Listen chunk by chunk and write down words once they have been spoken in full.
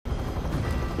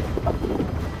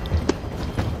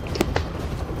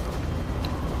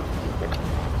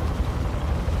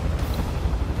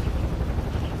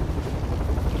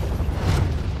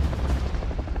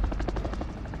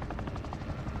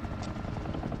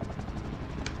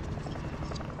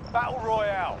Battle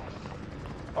Royale.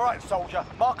 Alright, soldier,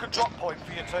 mark a drop point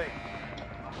for your team.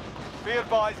 Be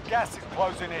advised, gas is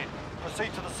closing in.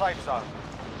 Proceed to the safe zone.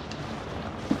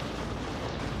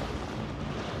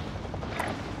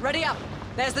 Ready up.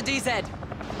 There's the DZ.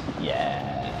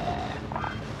 Yeah.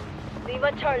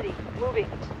 Lima Charlie, moving.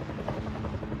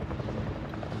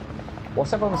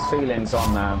 What's everyone's feelings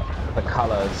on the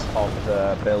colours of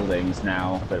the buildings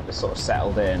now that we're sort of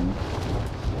settled in?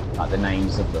 Like the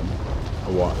names of them.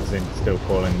 What, as in still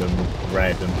calling them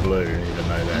red and blue, even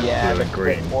though they're blue and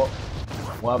green?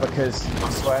 Well, because I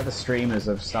swear the streamers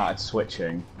have started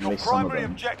switching. At Your least some of primary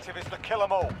them. objective is to kill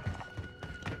them all.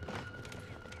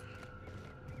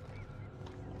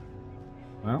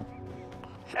 Well.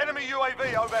 Enemy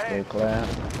UAV All overhead. clear.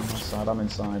 I'm inside, I'm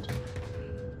inside.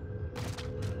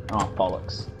 Oh,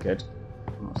 bollocks. Good.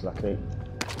 I was lucky.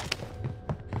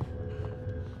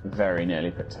 Very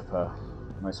nearly picked up a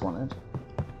most wanted.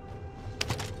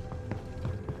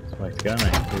 That's the way to go,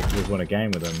 mate. We've won a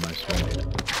game with them, most wanted.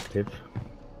 Div.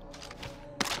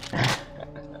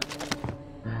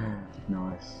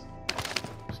 Nice.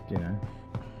 Just, you know.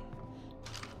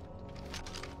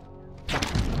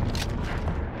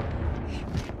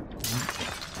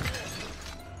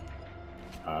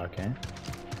 Okay.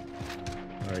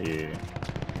 Where are you?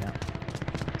 Yeah.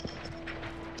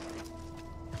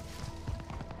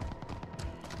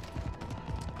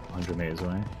 $100 meters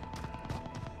away.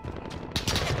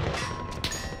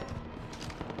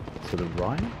 To the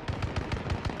right?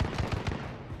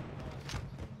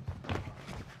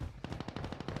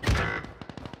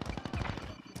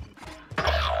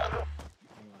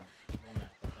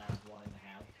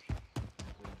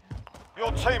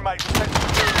 Your teammate was sent to the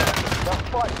They'll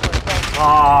fight for it.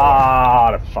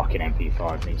 Ah, the fucking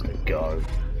MP5 needs to go.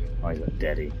 Oh, he's a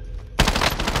deadie.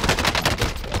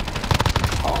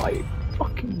 I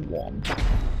fucking won.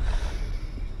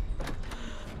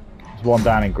 There's one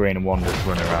down in green and one just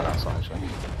running around outside, actually.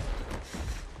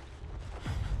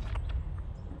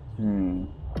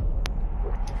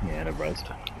 Yeah, the roast.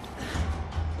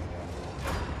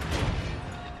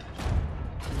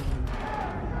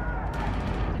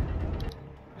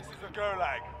 This is the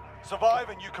Gulag. Survive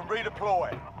and you can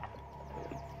redeploy.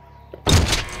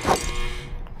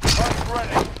 Guns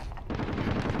ready.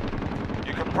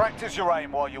 You can practice your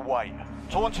aim while you wait.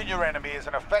 Taunting your enemy is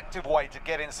an effective way to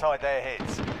get inside their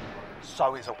heads.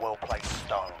 So is a well-placed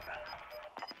stone.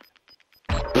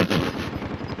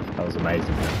 That was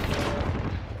amazing.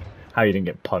 How you didn't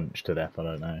get punched to death, I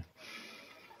don't know.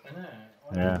 I know.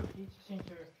 Yeah. He just seemed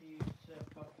to refuse to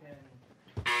fucking...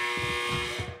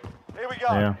 Here we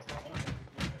go. Yeah.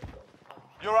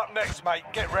 You're up next, mate.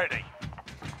 Get ready.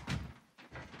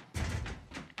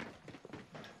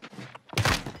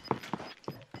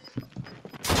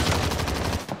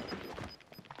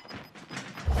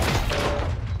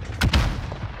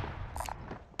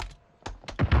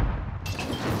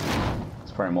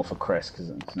 It's probably more for Chris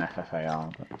because it's an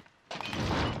FFAR. But...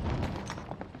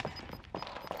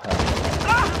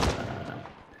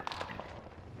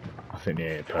 I think the You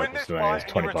win purpose this of it fight is and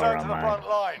you 25 return to round the front mag.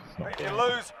 line. It's not If you good.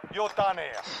 lose, you're done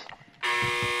here.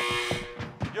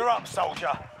 You're up,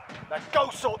 soldier. Now go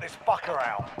sort this fucker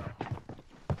out.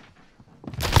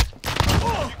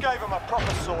 You gave him a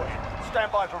proper sorting.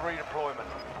 Stand by for redeployment.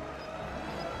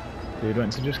 Dude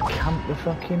went to just camp the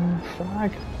fucking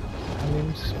flag. And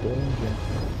then spawned you.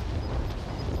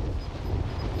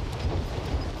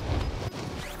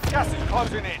 Gas is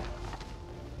closing in.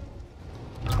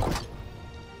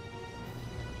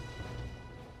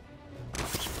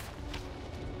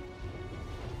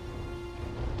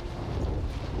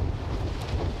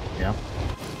 Yeah.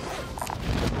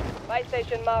 Buy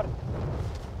station marked.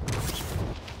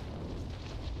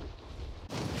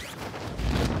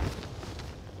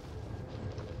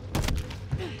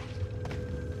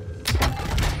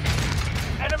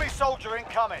 Enemy soldier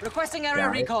incoming. Requesting area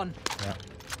recon. Yeah.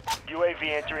 UAV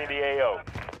entering the AO.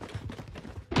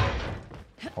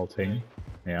 Whole team.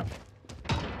 Yeah.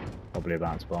 Probably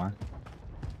about to buy.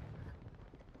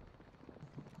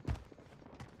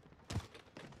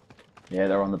 Yeah,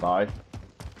 they're on the buy.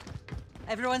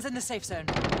 Everyone's in the safe zone.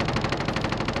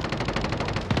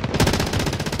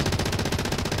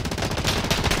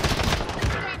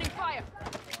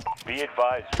 Be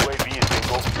advised, UAV is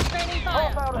single.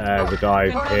 There's a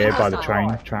guy here by the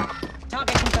train track.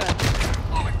 Target confirmed.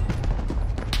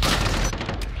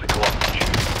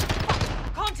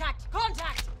 Contact!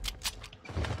 Contact!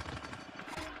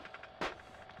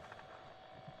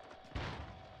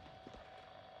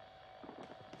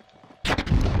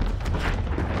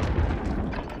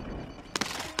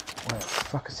 Where the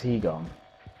fuck has he gone?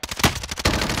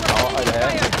 Oh, over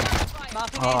here.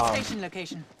 Marking aid station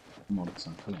location. Monster,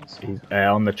 please. He's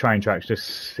on the train tracks,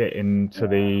 just sitting to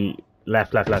the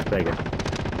left. There you go.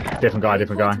 Different guy.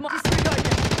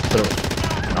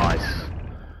 Nice.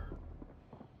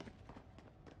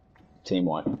 Team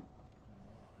white.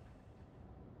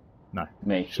 No.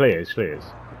 Me. Schliers.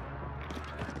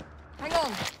 Hang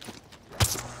on.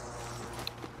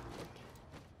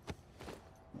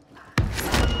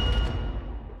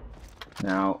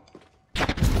 Now.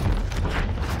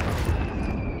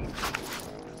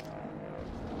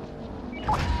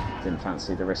 Didn't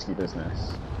fancy the risky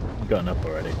business. You got enough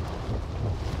already.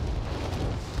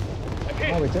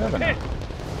 Oh, we do have enough.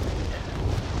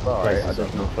 Sorry, I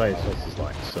don't know. Place is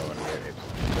like so unlimited.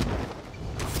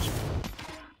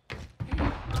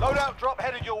 Loadout drop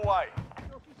headed your way.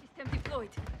 System deployed.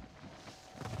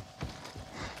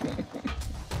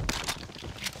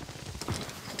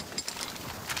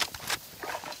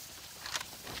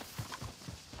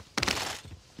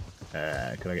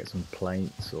 Can I get some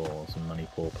plates or some money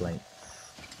for plates?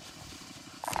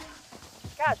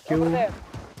 Cash over there.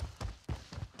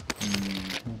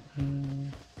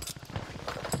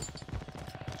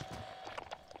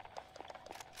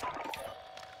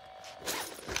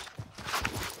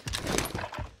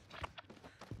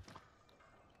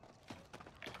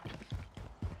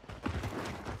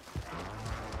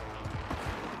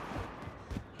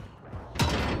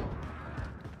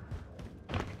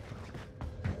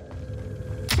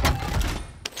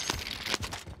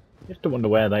 I just wonder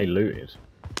where they looted.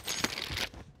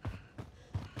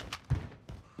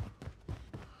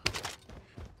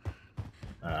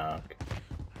 Okay.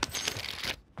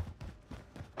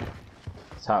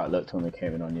 That's how it looked when we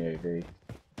came in on UAV.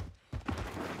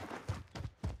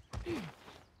 Yeah,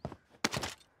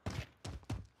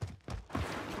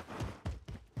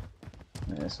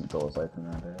 there's some doors open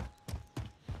around here.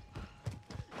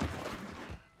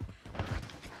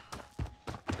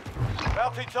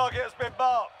 Bounty target has been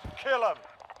marked. Kill him.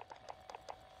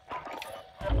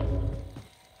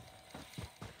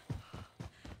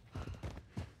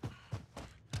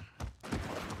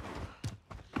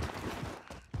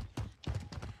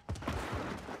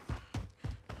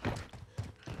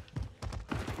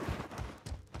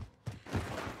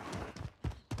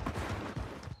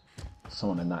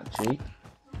 Someone in that Jeep.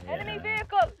 Enemy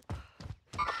vehicle.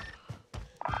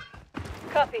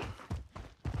 Copy.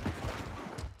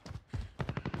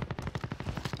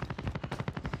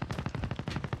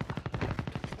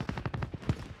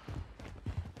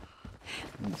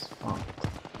 It's fucked.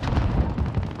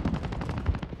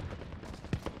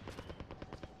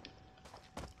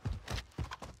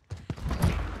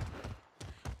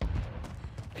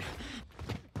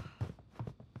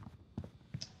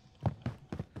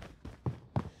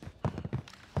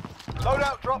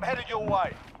 Loadout drop headed your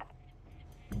way.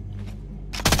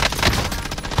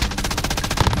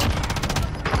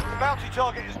 The bounty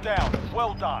target is down.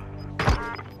 Well done.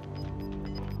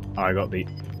 I got the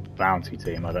bounty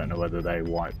team. I don't know whether they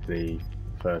wiped the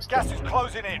first Gas one. is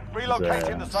closing in.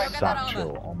 Relocating the safe zone.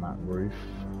 Satchel on that roof.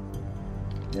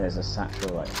 There's a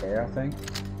satchel right here, I think.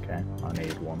 Okay, I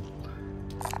need one.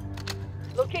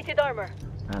 Located armor.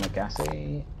 And a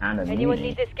gassy. And a Anyone muni.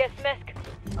 need this gas mask?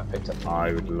 I picked up.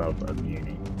 I would love a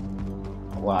muni.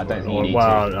 Well, I don't think you need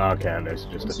Well, to. okay, there's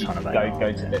just a ton of AR.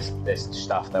 Go to this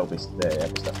stuff. There'll be stuff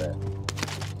there.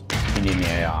 If you need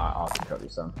me, I can drop you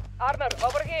some. Armor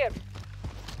over here.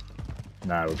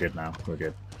 No, we're good now. We're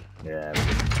good. Yeah, we're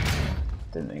good.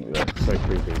 Didn't think we were. So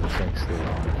creepy. The thing's still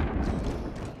on.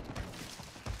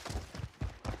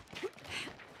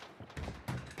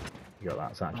 You got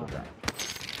that satchel there.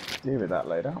 Do with that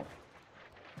loadout.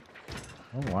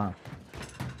 Oh wow.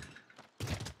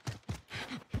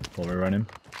 What are we running?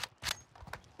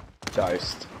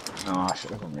 Ghost. Oh, I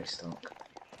should have gone restock.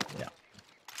 Yeah.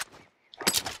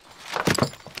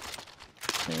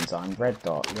 Means I'm red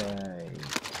dot. Yay.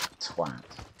 Twat.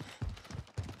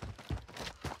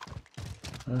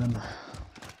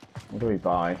 What do we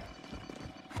buy?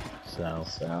 So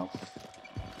Sell.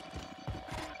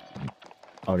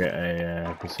 I'll get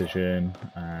a precision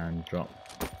and drop.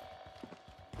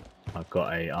 I've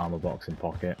got a armor box in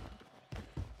pocket.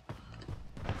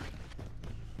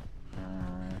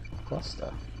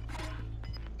 Cluster.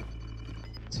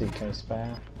 2k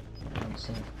spare.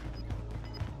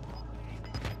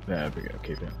 There we go.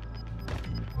 Keep it.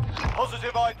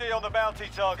 Positive ID on the bounty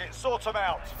target. Sort them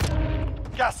out.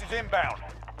 Gas is inbound.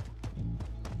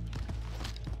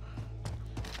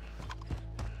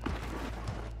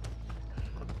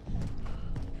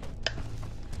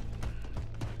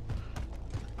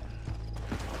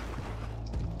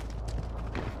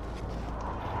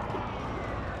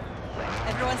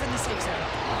 Everyone's in the safe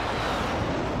zone.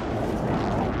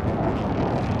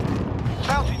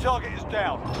 Bounty target is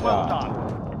down. Well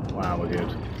done. Wow, we're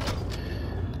good.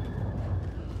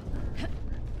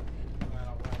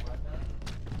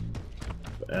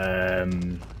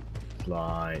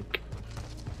 Like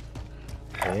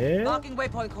here? Marking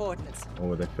waypoint coordinates. Or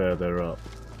were they further up?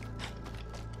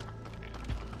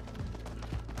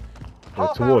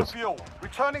 Half hour Towards. fuel.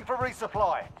 Returning for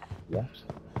resupply. What?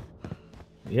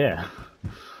 Yeah.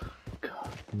 God,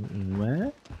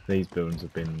 where? These buildings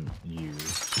have been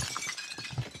used.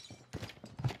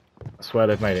 I swear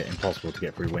they've made it impossible to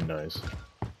get through windows.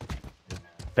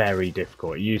 Very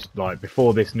difficult. It used, like,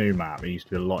 before this new map, it used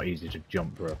to be a lot easier to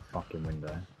jump through a fucking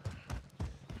window.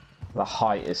 The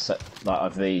height is like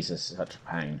of these is such a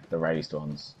pain. The raised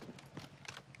ones.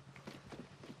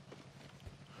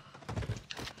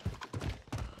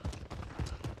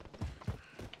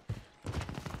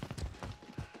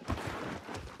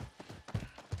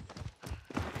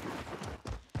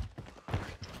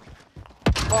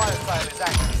 Fire sale is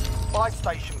active. Buy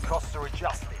station costs are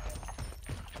adjusted.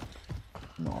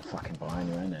 Not a fucking buy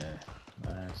anywhere near.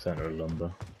 Centre of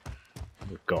lumber.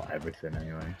 We've got everything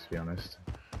anyway, to be honest.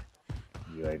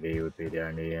 UAV would be the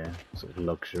only sort of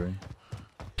luxury.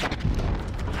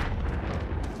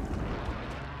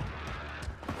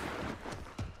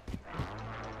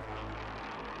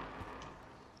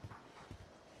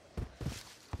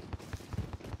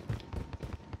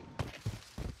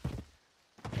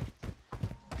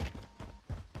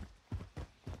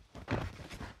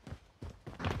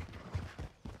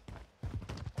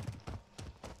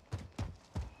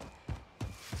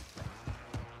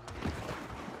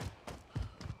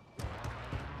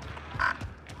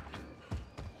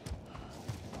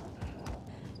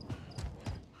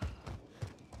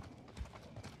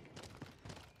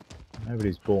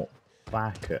 Nobody's bought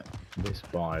back at this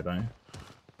buy though.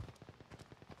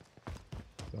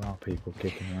 There are people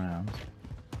kicking around.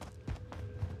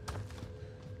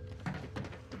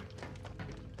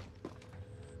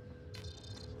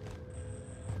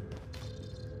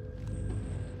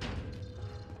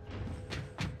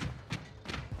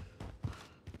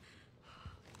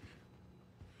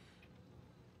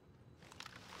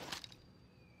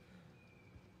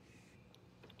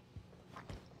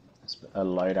 A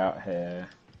loadout here.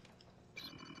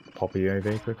 Pop a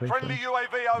UAV quickly. Friendly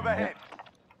UAV overhead.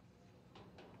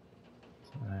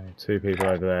 Two people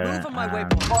over there. Move on my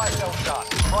and waypoint. Fire sale done.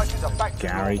 Prices are back to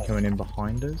Gary normal. coming in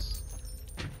behind us.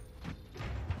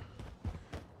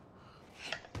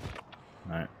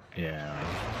 No, yeah.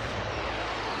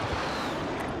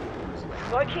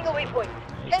 Marking a waypoint.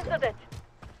 Cancelled it.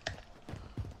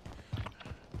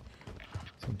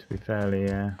 Seem to be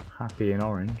fairly happy in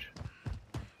orange.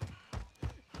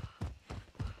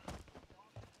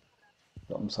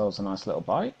 Got themselves a nice little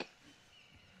bike.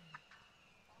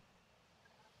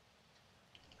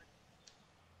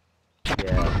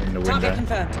 Yeah, in the Target window.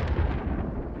 confirmed.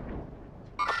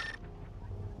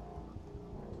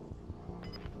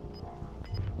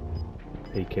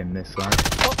 Peeking this side.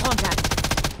 Got contact.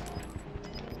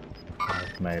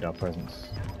 I've made our presence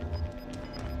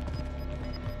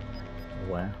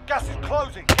aware. Gas is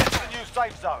closing. Get to the new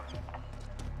safe zone.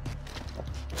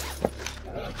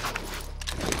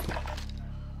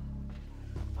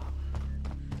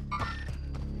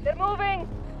 They're moving.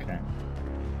 Okay.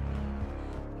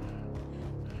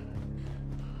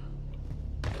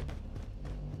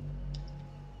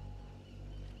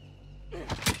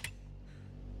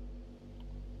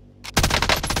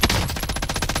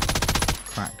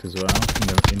 Cracked as well from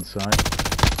the inside.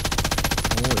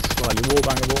 Oh, it's slightly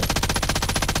wallbangable.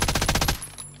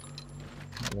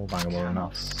 Not wallbangable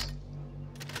enough.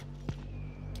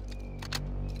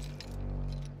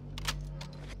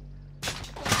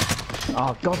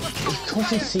 Oh god, of course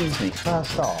he sees me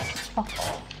first off. Fuck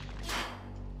off.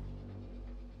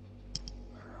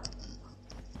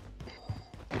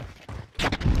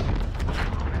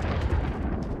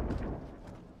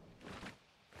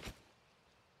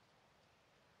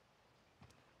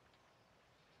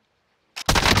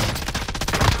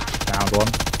 Found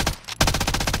one.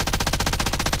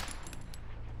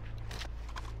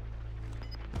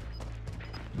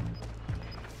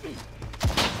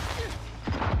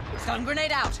 Stun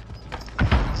grenade out.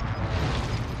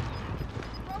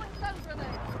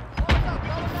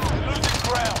 Losing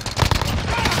ground.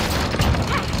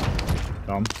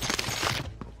 Tom.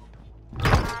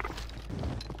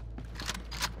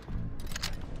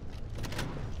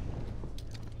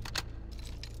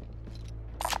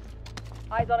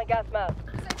 Eyes on a gas mask.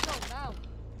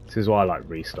 This is why I like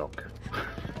restock.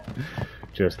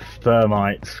 Just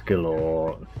thermites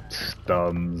galore,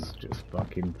 stuns, just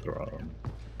fucking throw 'em.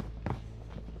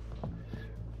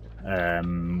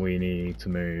 We need to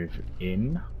move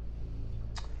in.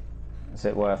 Is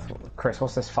it worth... Chris,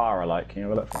 what's this fire like? Can you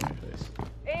have a look for me, please?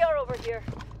 AR over here.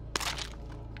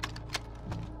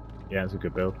 Yeah, it's a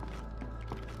good build.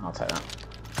 I'll take that.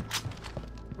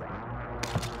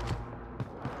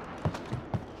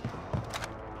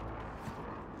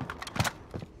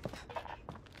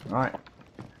 Right.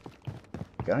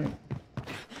 Go.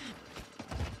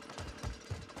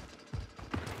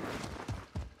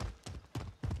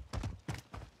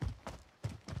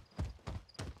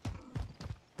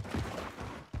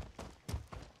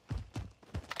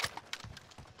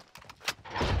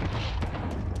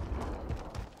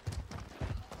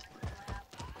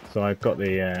 So I've got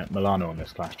the Milano on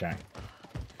this Clash Jack,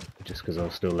 just because I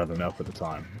was still leveling up at the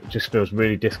time. It just feels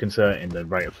really disconcerting, the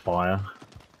rate of fire.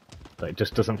 But it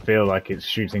just doesn't feel like it's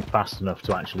shooting fast enough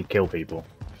to actually kill people.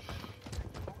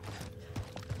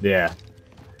 Yeah.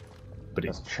 But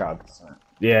It's it's... chugged, isn't it?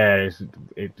 Yeah,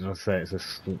 I say it's a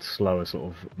slower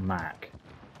sort of Mac.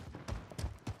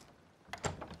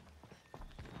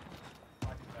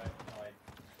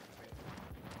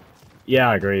 Yeah,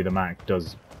 I agree, the Mac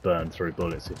does burn through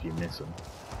bullets if you miss them.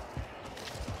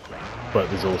 But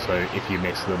there's also, if you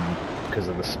miss them, because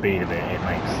of the speed of it, it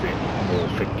makes it more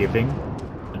forgiving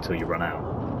until you run out.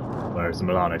 Whereas the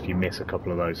Milano, if you miss a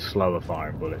couple of those slower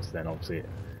firing bullets, then obviously it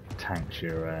tanks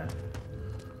your...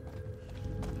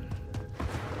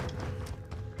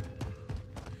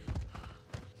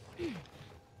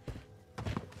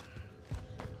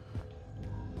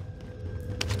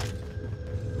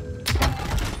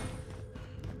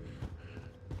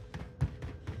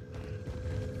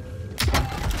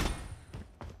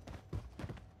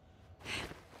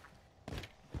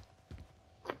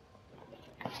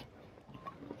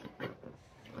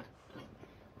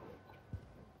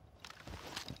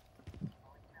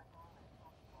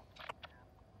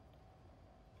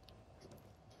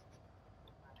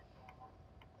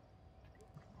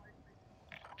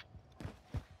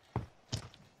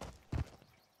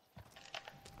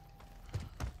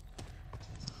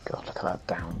 God, look at that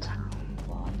downtown.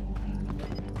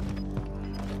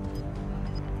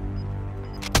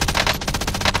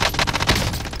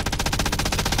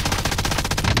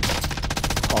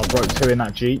 Oh, I broke 2 in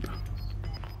that Jeep.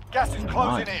 Gas is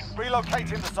closing Nice. in.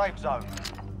 Relocating the safe zone.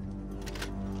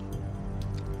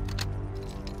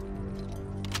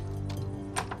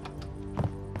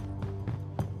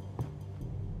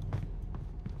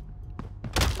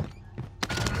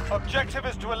 Objective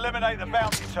is to eliminate the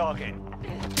bounty target.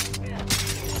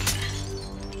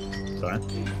 Sorry.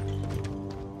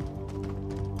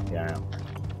 Yeah.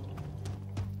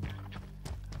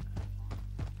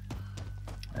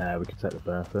 We can take the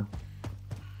Bertha.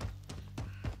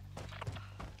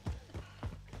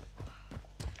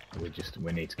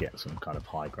 We need to get some kind of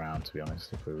high ground, to be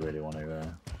honest, if we really want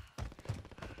to.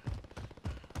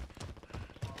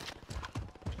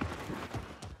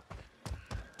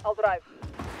 I'll drive.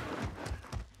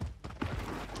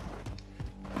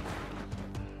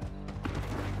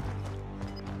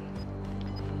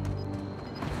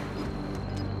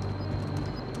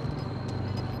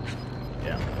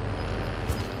 Yeah.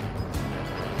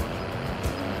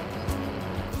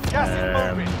 Gas is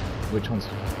moving. Which one's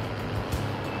favourite?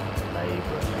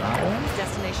 That one?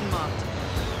 Destination marked.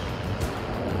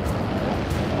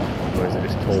 Or is it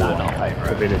this tall that one? not favourite?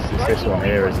 Could be it's this one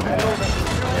here, isn't it?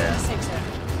 Yeah. Safe zone.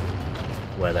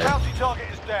 Where they Bounty target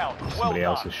is down. Well somebody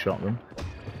else done. has shot them.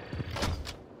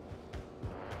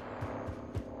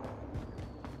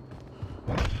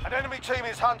 An enemy team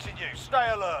is hunting you. Stay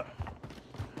alert.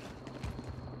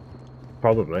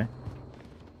 Probably.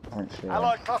 Actually,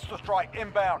 Allied cluster strike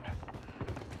inbound.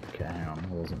 Okay, hang on, I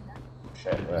wasn't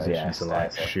shit, in a position yeah, to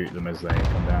like stairs. shoot them as they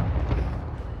come down.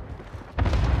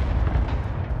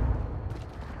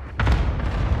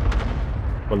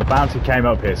 Well, the bounty came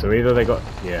up here, so either they got...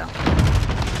 Yeah.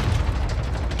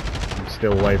 I'm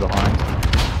still way behind.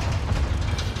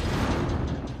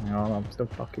 Hang on, I'm still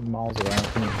fucking miles away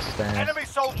from the stairs. Enemy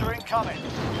soldier incoming.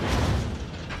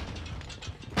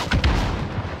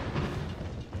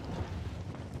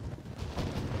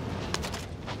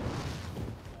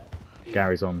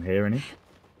 Gary's on here, isn't he?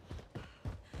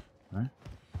 No?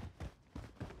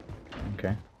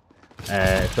 Okay.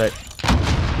 If they...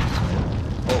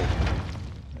 Oh!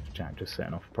 Jack just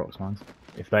setting off prox mines.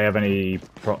 If they have any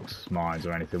prox mines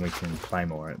or anything, we can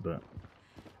claymore it, but...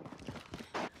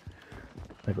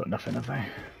 They've got nothing, have they?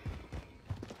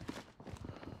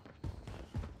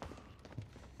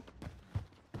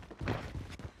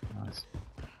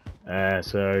 Nice.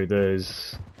 So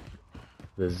there's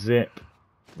the zip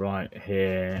right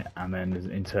here, and then there's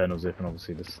an internal zip, and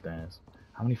obviously the stairs.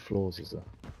 How many floors is there?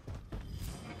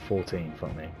 14,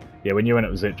 fuck me. Yeah, when you went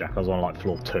up with Zipjack, I was on like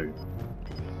floor 2.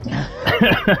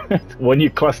 When you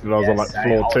clustered, I was on like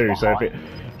floor 2, so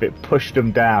if it pushed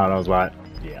them down, I was like,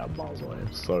 yeah, I'm miles away,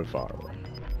 I'm so far away.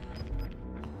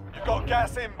 You've got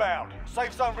gas inbound.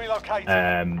 Safe zone relocated.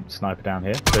 Sniper down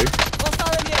here, 2.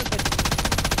 Hostile in the open.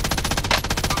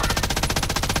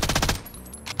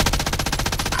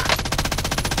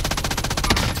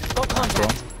 Got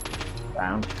contact.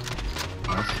 Down.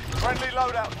 Nice. Friendly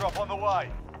loadout drop on the way.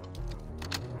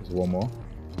 There's one more.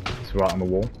 It's right on the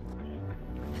wall.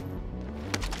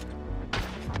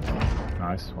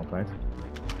 Nice, well played.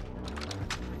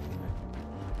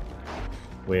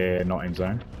 We're not in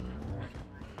zone.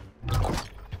 I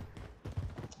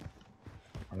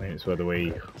think it's whether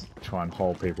we try and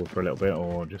hold people for a little bit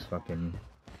or just fucking...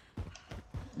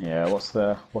 Yeah, what's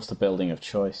the building of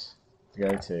choice to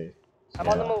go to? I'm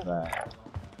on the move. There.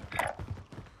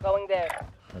 Going there.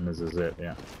 And there's a zip,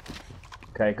 yeah.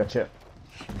 Okay, gotcha.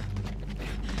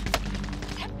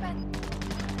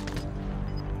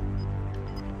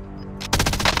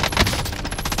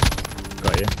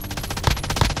 Got you.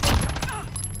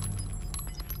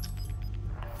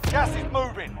 Gas is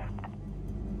moving.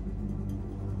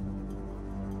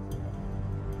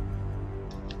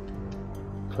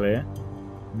 Clear,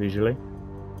 visually.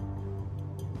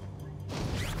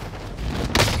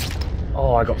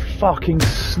 Oh, I got fucking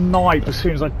sniped as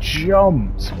soon as I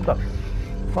jumped. What the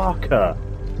fucker?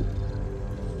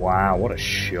 Wow, what a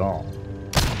shot.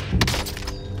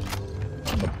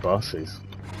 The buses.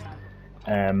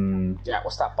 Yeah,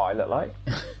 what's that buy look like?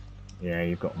 Yeah,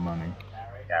 you've got money.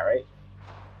 Gary.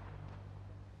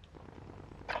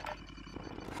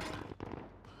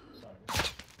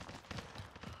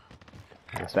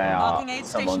 They are Marking aid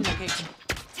station someone location.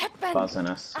 buzzing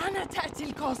us. I'm hit.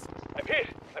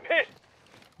 I'm hit.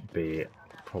 Be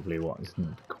probably what is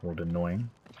called annoying.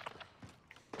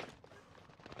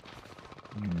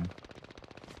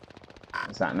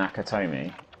 Is that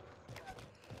Nakatomi?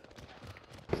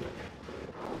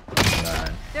 No.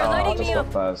 They're Oh, I lighting just me got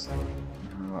up. buzzed.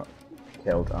 Oh,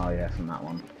 killed. Oh yeah, from that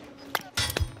one.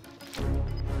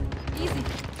 Easy.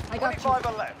 I got you. 25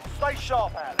 are left. Stay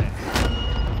sharp out there.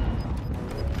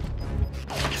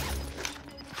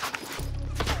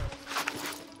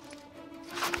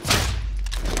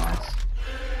 Nice.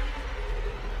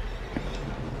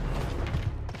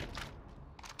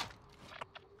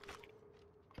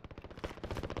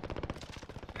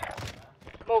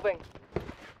 Moving.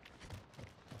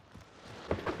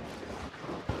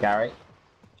 Gary.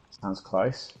 Sounds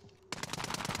close.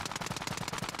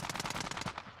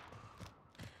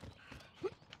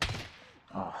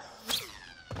 Oh.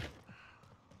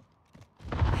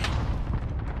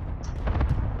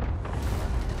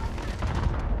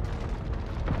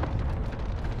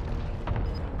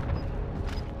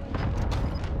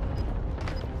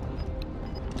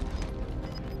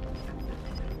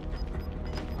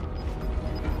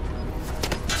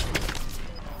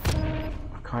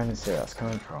 I can't even see where that's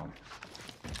coming from.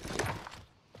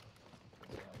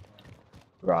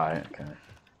 Right, okay.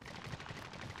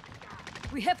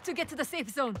 We have to get to the safe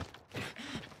zone.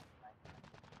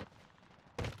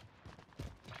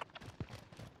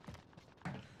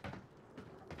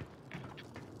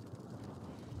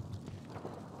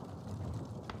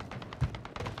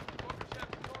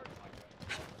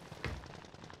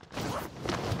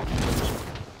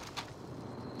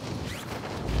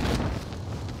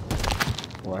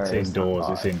 Where It's is indoors,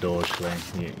 that it's buy? indoors,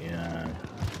 Lee. Yeah.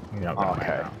 You're not gonna make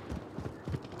Okay. that.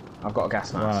 I've got a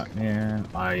gas mask.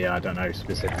 Right, yeah. I don't know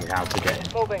specifically how to get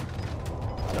in. Moving.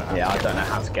 Yeah, I don't know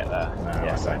how to get there. No,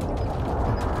 yeah, I same.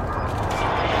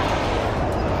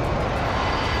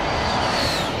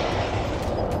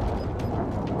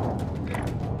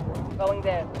 Going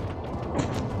there.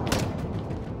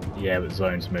 Yeah, but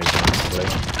zone's moving nicely.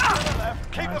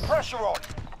 Left. Keep the pressure on.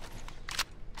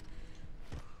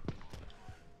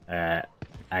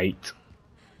 8.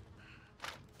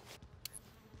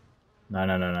 No,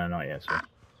 not yet, sir.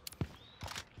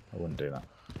 I wouldn't do that.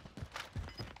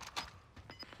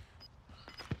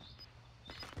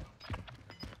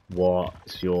 What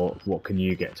can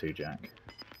you get to, Jack?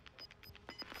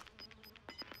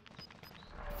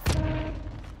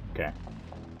 Okay.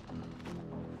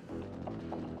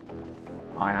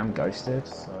 I am ghosted,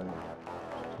 so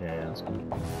Yeah, that's good.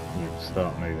 You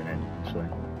start moving in, actually.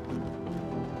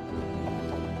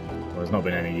 Well, there's not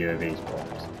been any UAVs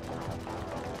bombs.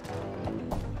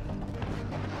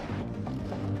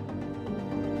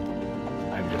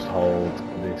 And just hold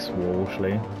this wall,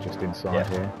 Shlee, just inside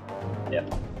here.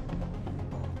 yep.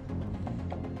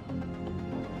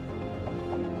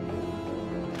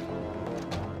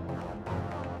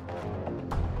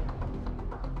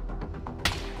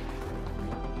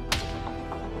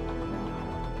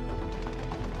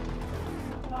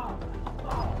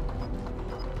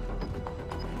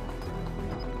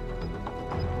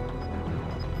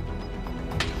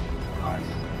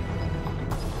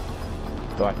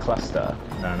 Do I cluster?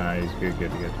 No, he's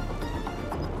good.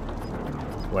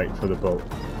 Wait for the bolt.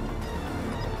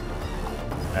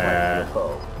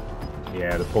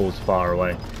 Yeah, the pool's far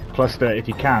away. Cluster, if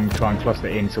you can, try and cluster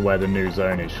into where the new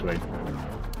zone is, Shlee.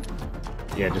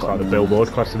 Yeah, just like the billboard,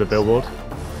 cluster the billboard.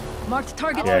 Marked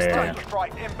target. Yeah.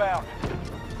 Strike inbound.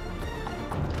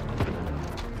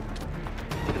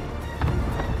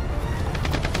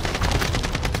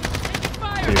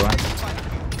 See you right.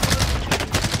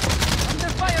 Under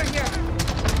fire here.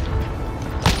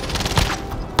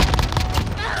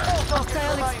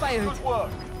 Hostile expired. Good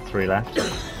work. 3 left.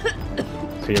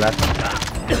 2 left.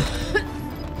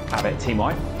 Have it, team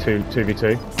white.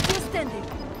 2v2. Still standing.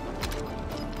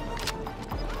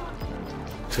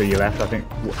 2 you left, I think.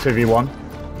 2v1.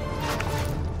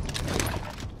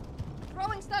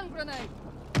 Throwing stun grenade.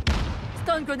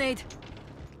 Stun grenade.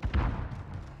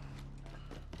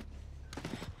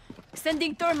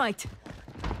 Sending thermite.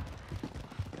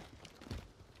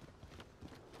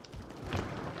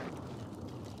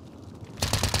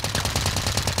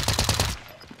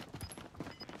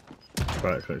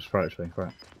 Right.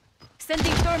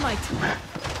 Sending thermite.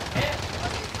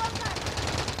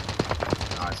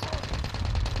 Nice.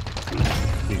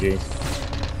 GG.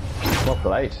 Well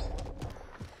played.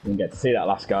 Didn't get to see that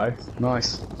last go.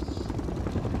 Nice.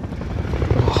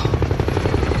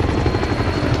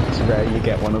 It's rare you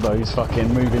get one of those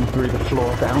fucking moving through the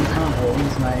floor downtown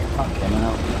ones, mate. Fucking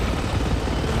hell.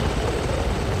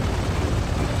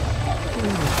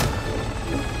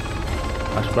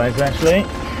 Nice plays, actually.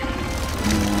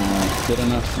 Good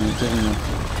enough, mate, good enough.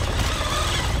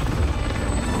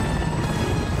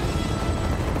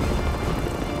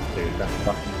 Dude, that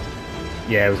fucking...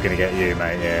 Yeah, it was going to get you,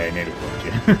 mate. Yeah, it nearly fucked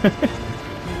you.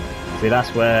 See,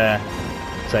 that's where,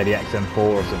 say, the XM4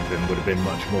 or something would have been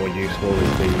much more useful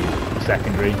as the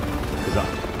secondary. Because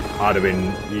I'd have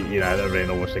been, you know, that would have been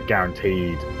almost a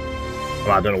guaranteed...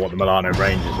 Well, I don't know what the Milano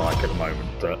range is like at the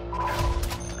moment, but...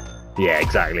 Yeah,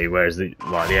 exactly. Whereas the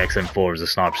XM4 as a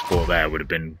sniper support there would have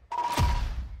been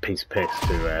piece of piss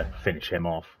to finish him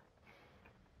off.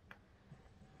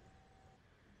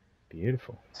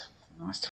 Beautiful. Nice.